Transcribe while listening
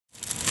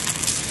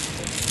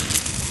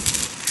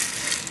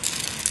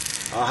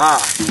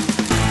Aha.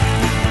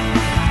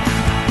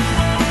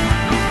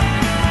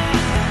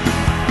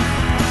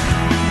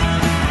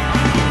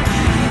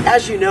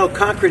 As you know,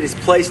 concrete is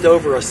placed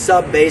over a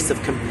sub-base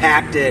of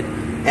compacted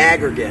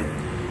aggregate.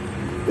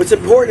 What's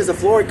important as a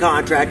flooring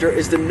contractor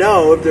is to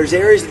know if there's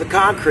areas of the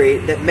concrete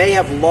that may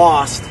have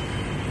lost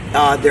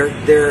their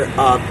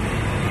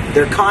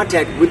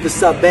contact with the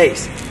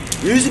sub-base.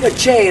 Using a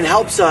chain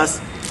helps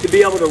us to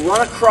be able to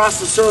run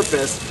across the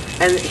surface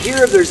and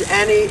hear if there's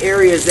any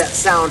areas that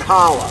sound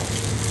hollow.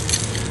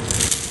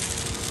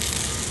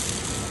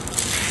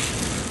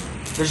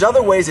 There's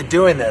other ways of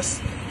doing this,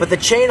 but the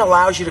chain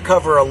allows you to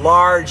cover a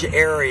large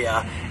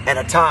area at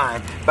a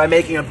time by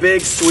making a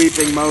big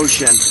sweeping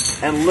motion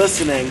and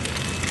listening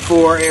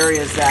for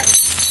areas that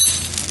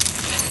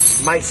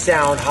might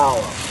sound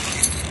hollow,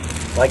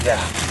 like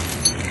that.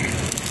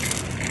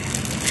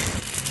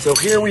 So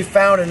here we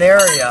found an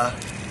area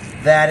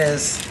that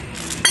is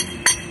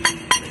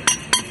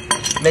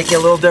making a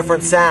little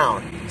different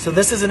sound. So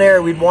this is an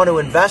area we'd want to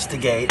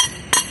investigate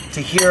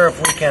to hear if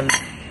we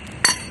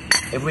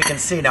can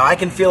see. Now I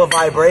can feel a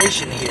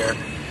vibration here.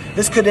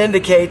 This could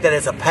indicate that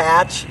it's a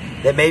patch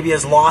that maybe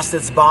has lost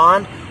its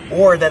bond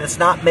or that it's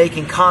not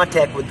making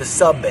contact with the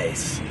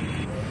sub-base.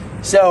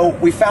 So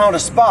we found a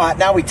spot,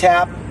 now we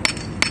tap.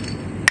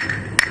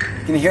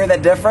 Can you hear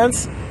that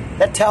difference?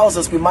 That tells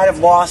us we might have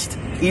lost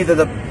either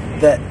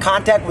the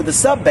contact with the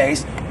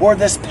sub-base or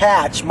this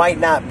patch might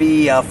not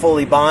be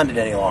fully bonded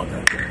any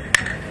longer.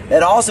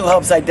 It also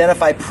helps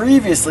identify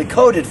previously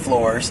coated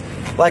floors,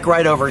 like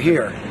right over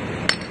here.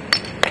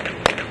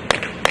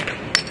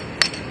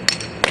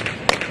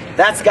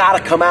 That's got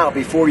to come out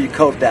before you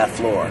coat that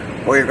floor,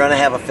 or you're going to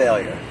have a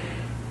failure.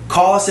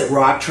 Call us at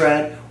Rock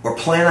Tread or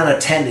plan on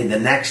attending the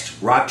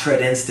next Rock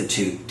Tread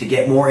Institute to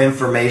get more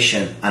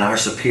information on our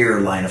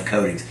superior line of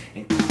coatings.